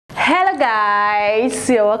Hello guys,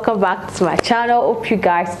 welcome back to my channel. Hope you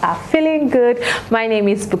guys are feeling good. My name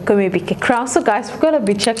is Bukomi Bike Crown. So guys, we're gonna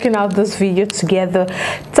be checking out this video together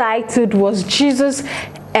titled, "Was Jesus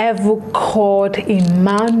ever called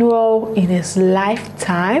Emmanuel in his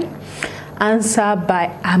lifetime?" Answered by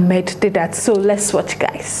Ahmed Dedat. So let's watch,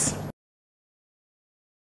 guys.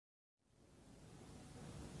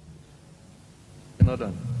 Not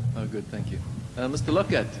done. Oh, good, thank you. Mr.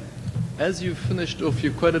 Lockhart, as you finished off,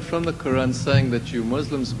 you quoted from the Quran saying that you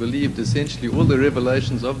Muslims believed essentially all the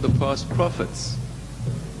revelations of the past prophets,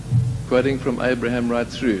 quoting from Abraham right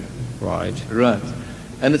through. Right. Right.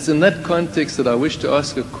 And it's in that context that I wish to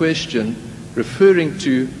ask a question referring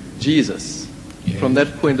to Jesus, from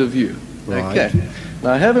that point of view. Right. Okay.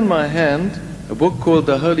 Now I have in my hand a book called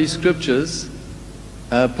The Holy Scriptures,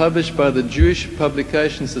 published by the Jewish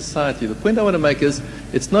Publication Society. The point I want to make is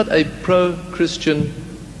it's not a pro-Christian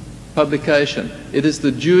publication. It is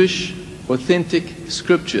the Jewish authentic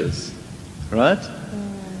scriptures, right?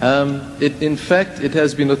 In fact, it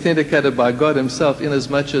has been authenticated by God himself,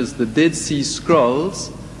 inasmuch as the Dead Sea Scrolls,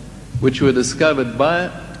 which were discovered by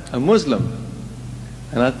a Muslim.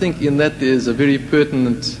 And I think in that there's a very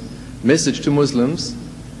pertinent message to Muslims,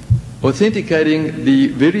 authenticating the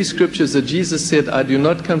very scriptures that Jesus said, "I do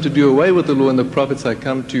not come to do away with the law and the prophets, I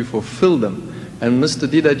come to fulfill them." And Mr.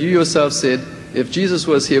 Dedat, you yourself said, if Jesus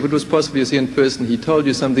was here, if it was possible he was here in person, he told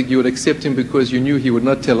you something, you would accept him because you knew he would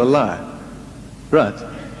not tell a lie. Right.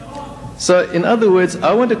 So, in other words,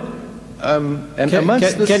 I want to,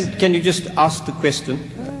 can you just ask the question?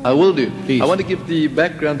 I will do. Please. I want to give the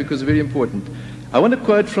background because it's very important. I want to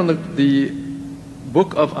quote from the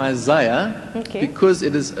book of Isaiah, because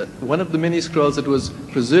it is one of the many scrolls that was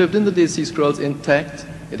preserved in the Dead Sea Scrolls intact.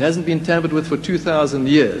 It hasn't been tampered with for 2,000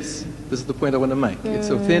 years. This is the point I want to make. It's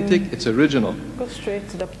authentic, it's original. Go straight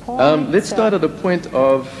to the point. Let's start at a point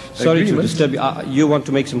of Sorry agreement. to disturb you. You want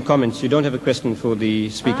to make some comments. You don't have a question for the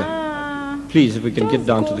speaker. Please, if we can get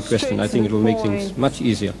down to the question, I think it will make things much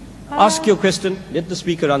easier. Ask your question, let the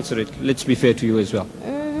speaker answer it. Let's be fair to you as well.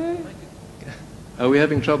 Are we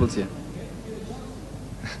having troubles here?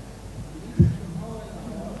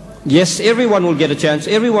 Yes, everyone will get a chance.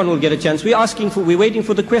 Everyone will get a chance. We're waiting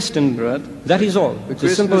for the question. Right. That is all. It's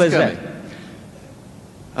as simple as that.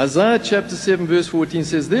 Isaiah chapter 7 verse 14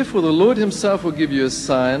 says, "Therefore the Lord himself will give you a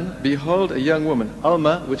sign. Behold, a young woman,"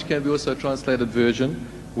 Alma, which can be also translated virgin,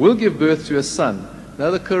 "will give birth to a son."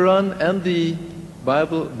 Now the Quran and the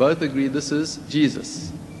Bible both agree this is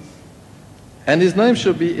Jesus. "And his name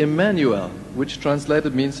shall be Emmanuel," which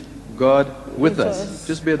translated means God with us.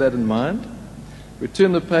 Just bear that in mind. We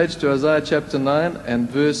turn the page to Isaiah chapter 9 and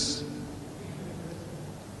verse...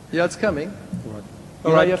 Yeah, it's coming. Right.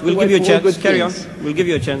 All right, we'll give you a chance. Carry on. We'll give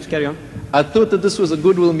you a chance. Carry on. I thought that this was a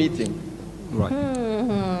goodwill meeting. Right.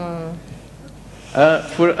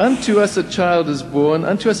 "For unto us a child is born,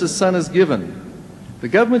 unto us a son is given. The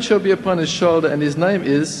government shall be upon his shoulder, and his name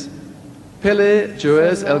is Pele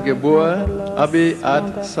Joez El Gebor Abi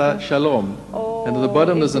Ad Shalom." And at the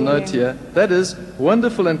bottom there's a note here. That is,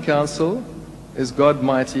 Wonderful in Counsel is God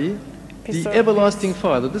Mighty, the Everlasting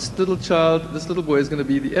Father. This little child, this little boy is going to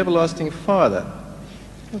be the Everlasting Father.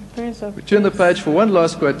 We turn the page for one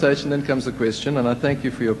last quotation, then comes the question, and I thank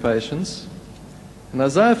you for your patience. In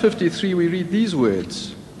Isaiah 53 we read these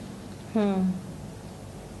words.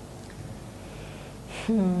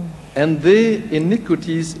 "And their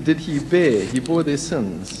iniquities did he bear, he bore their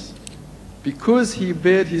sins. Because he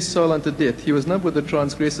bared his soul unto death, he was numbered with the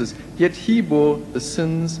transgressors, yet he bore the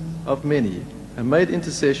sins of many, and made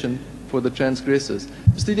intercession for the transgressors."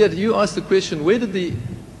 Mr. Dedat, you asked the question, where did the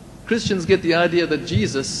Christians get the idea that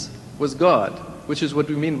Jesus was God? Which is what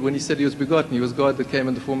we mean when he said he was begotten. He was God that came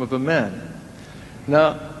in the form of a man.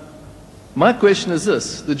 Now, my question is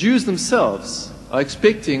this. The Jews themselves are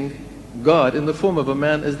expecting God in the form of a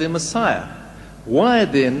man as their Messiah. Why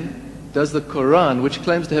then does the Quran, which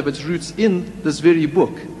claims to have its roots in this very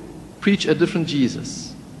book, preach a different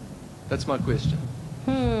Jesus? That's my question.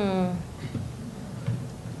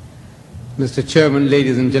 Mr. Chairman,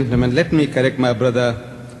 ladies and gentlemen, let me correct my brother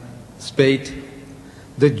Spate.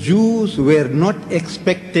 The Jews were not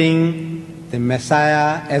expecting the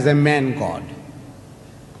Messiah as a man God.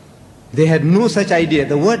 They had no such idea.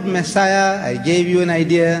 The word Messiah, I gave you an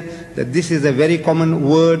idea that this is a very common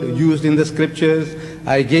word used in the scriptures.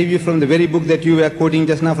 I gave you from the very book that you were quoting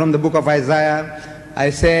just now from the book of Isaiah. I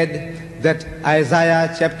said that Isaiah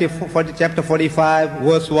chapter 45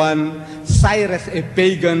 verse 1, Cyrus, a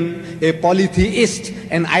pagan, a polytheist,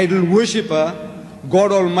 an idol worshipper,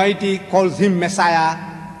 God Almighty calls him Messiah.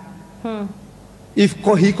 If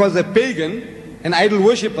he calls a pagan, an idol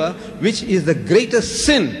worshipper, which is the greatest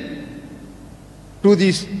sin to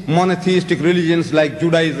these monotheistic religions like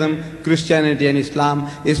Judaism, Christianity and Islam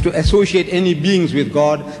is to associate any beings with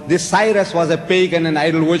God. This Cyrus was a pagan and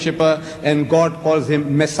idol worshipper, and God calls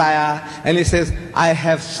him Messiah, and he says, I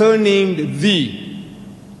have surnamed thee,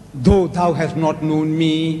 though thou hast not known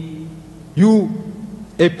me. You,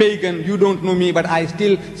 a pagan, you don't know me, but I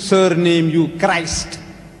still surname you Christ.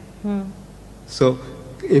 So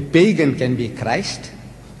a pagan can be Christ,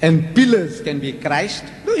 and pillars can be Christ.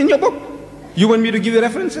 Look in your book. You want me to give you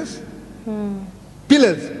references?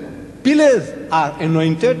 Pillars are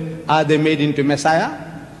anointed. Are they made into Messiah?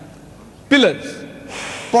 Pillars.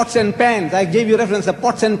 Pots and pans. I gave you reference of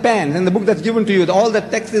pots and pans. In the book that's given to you, all the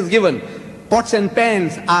text is given. Pots and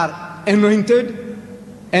pans are anointed.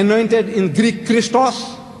 Anointed in Greek Christos,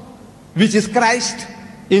 which is Christ.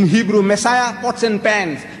 In Hebrew Messiah, pots and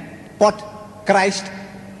pans. Pot, Christ.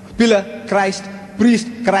 Pillar, Christ. Priest,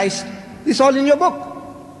 Christ. It's all in your book.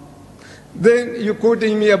 Then you're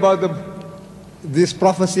quoting me about this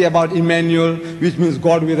prophecy about Emmanuel, which means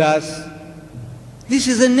God with us. This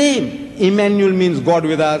is a name. Emmanuel means God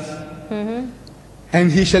with us.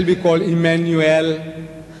 And he shall be called Emmanuel.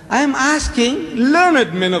 I am asking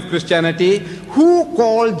learned men of Christianity, who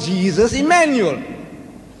called Jesus Emmanuel?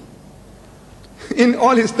 In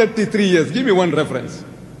all his 33 years, give me one reference.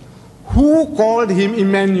 Who called him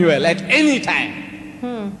Emmanuel at any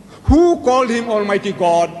time? Who called him Almighty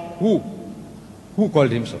God? Who? Who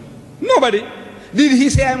called him so? Nobody. Did he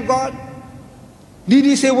say, I am God? Did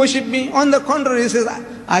he say, worship me? On the contrary, he says,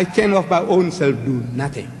 I can of my own self do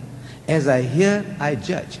nothing. As I hear, I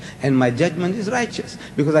judge. And my judgment is righteous,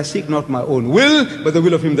 because I seek not my own will, but the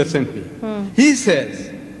will of him that sent me. He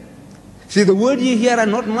says, see, the word ye hear are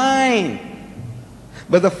not mine,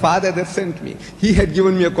 but the Father that sent me. He had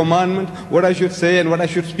given me a commandment, what I should say and what I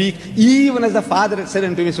should speak, even as the Father had said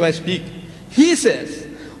unto me, so I speak. He says,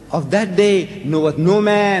 of that day knoweth no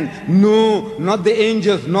man, no, not the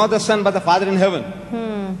angels, nor the Son, but the Father in heaven.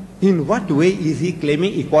 In what way is he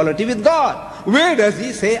claiming equality with God? Where does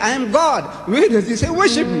he say, I am God? Where does he say,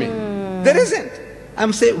 worship me? There isn't.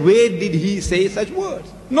 I'm saying, where did he say such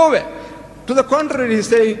words? Nowhere. To the contrary, he's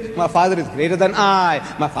saying, my Father is greater than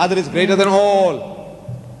I. My Father is greater than all.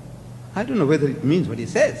 I don't know whether it means what he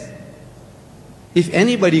says. If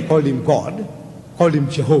anybody called him God, called him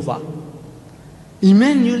Jehovah,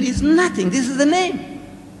 Emmanuel is nothing. This is the name.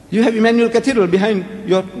 You have Emmanuel Cathedral behind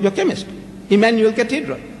your chemist. Emmanuel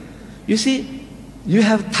Cathedral. You see, you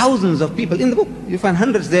have thousands of people. In the book, you find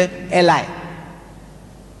hundreds there, Eli.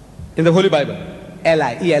 In the Holy Bible,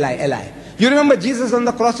 Eli, E-L-I, Eli. You remember Jesus on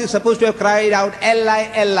the cross is supposed to have cried out,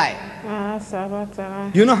 Eli,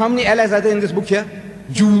 Eli. You know how many Elis are there in this book here?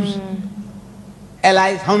 Jews.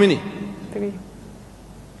 Elis, how many? 3.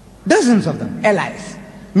 Dozens of them. Elis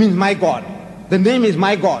means my God. The name is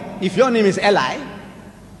my God. If your name is Eli,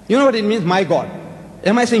 you know what it means, my God.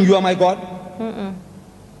 Am I saying you are my God?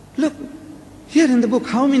 Look, here in the book,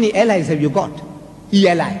 how many Elis have you got?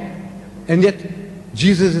 E-L-I. And yet,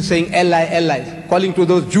 Jesus is saying Eli, Eli, calling to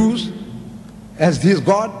those Jews as his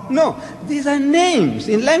God? No, these are names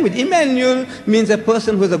in language. Emmanuel means a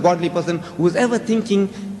person who is a godly person, who is ever thinking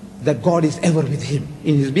that God is ever with him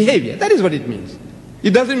in his behavior. That is what it means.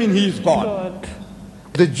 It doesn't mean he is God.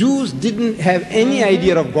 The Jews didn't have any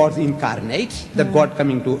idea of God's incarnate, that God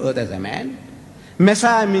coming to earth as a man.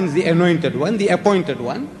 Messiah means the anointed one, the appointed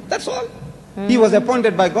one. That's all. He was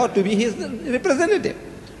appointed by God to be his representative,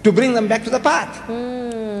 to bring them back to the path.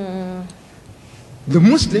 The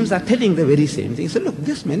Muslims are telling the very same thing. So look,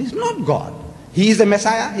 this man is not God. He is a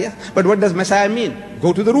Messiah, yes. But what does Messiah mean?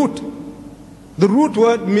 Go to the root. The root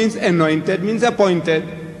word means anointed, means appointed,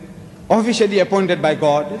 officially appointed by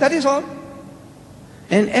God. That is all.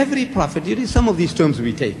 And every prophet, you know, some of these terms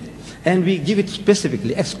we take, and we give it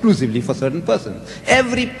specifically, exclusively for certain persons.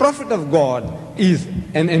 Every prophet of God is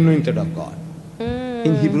an anointed of God.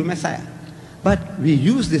 In Hebrew, Messiah. But we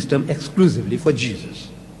use this term exclusively for Jesus.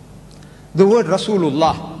 The word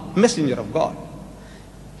Rasulullah, messenger of God.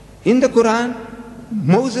 In the Quran,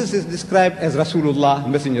 Moses is described as Rasulullah,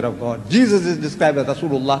 messenger of God. Jesus is described as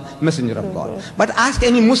Rasulullah, messenger of God. But ask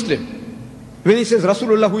any Muslim, when he says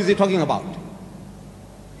Rasulullah, who is he talking about?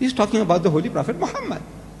 He's talking about the Holy Prophet Muhammad.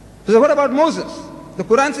 So what about Moses? The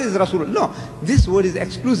Quran says Rasulullah. No, this word is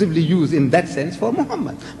exclusively used in that sense for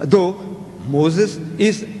Muhammad. Though Moses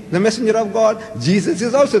is the messenger of God, Jesus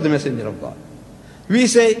is also the messenger of God. We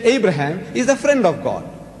say Abraham is a friend of God.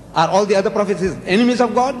 Are all the other prophets enemies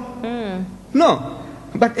of God? No.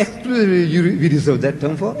 But exclusively we reserve that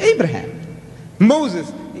term for Abraham.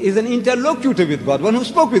 Moses is an interlocutor with God, one who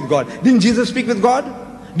spoke with God. Didn't Jesus speak with God?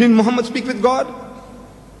 Didn't Muhammad speak with God?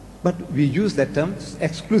 But we use that term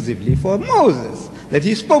exclusively for Moses, that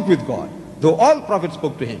he spoke with God, though all prophets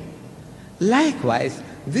spoke to him. Likewise,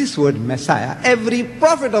 this word Messiah, every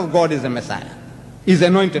prophet of God is a Messiah, is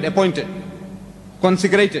anointed, appointed,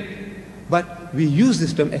 consecrated. But we use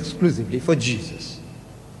this term exclusively for Jesus.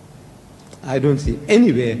 I don't see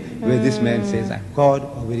anywhere where this man says, I'm God,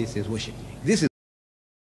 or where he says, worship me. This is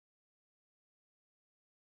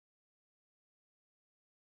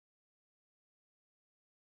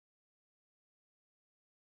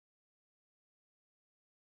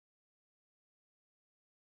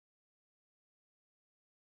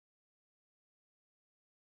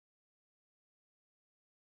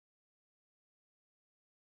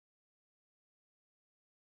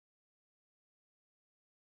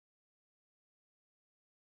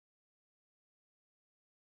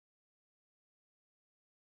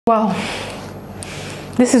wow,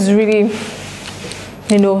 this is really,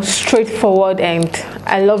 straightforward, and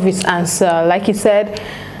I love his answer. Like he said,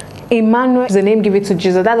 Emmanuel is the name given to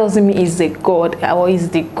Jesus. That doesn't mean he's a God or he's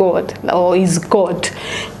the God or he's God.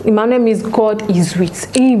 Emmanuel means God is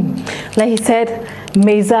with him. Like he said,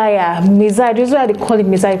 Messiah. This is why they call him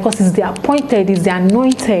Messiah, because he's the appointed, he's the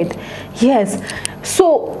anointed. Yes.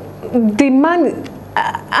 So the man,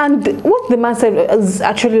 and what the man said is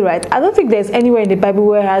actually right. I don't think there's anywhere in the Bible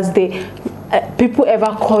where has the people ever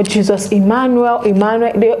call Jesus Emmanuel.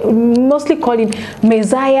 They mostly call him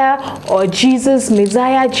Messiah or Jesus,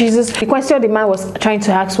 Messiah, Jesus. The question the man was trying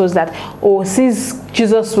to ask was that, oh, since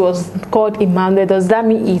Jesus was called Emmanuel, does that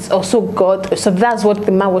mean he's also God? So that's what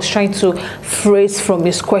the man was trying to phrase from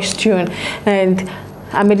his question. And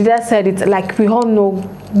Amedida said it like we all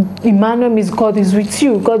know, Emmanuel means God is with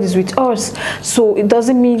you, God is with us. So it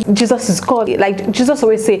doesn't mean Jesus is God. Like Jesus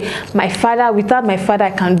always say, my Father, without my Father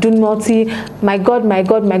I can do nothing. My God, my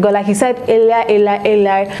God, my God. Like he said, Eli, Eli,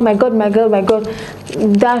 Eli, my God, my God, my God,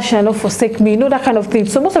 thou shalt not forsake me. That kind of thing.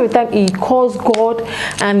 So most of the time he calls God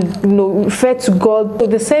and refer to God.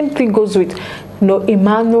 But the same thing goes with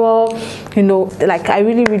Emmanuel. Like I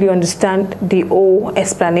really understand the whole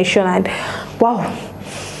explanation. And wow,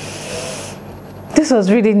 this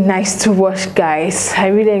was really nice to watch, guys. I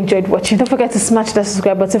really enjoyed watching. Don't forget to smash that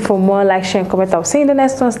subscribe button for more. Like, share, and comment. I'll see you in the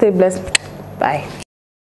next one. Stay blessed. Bye.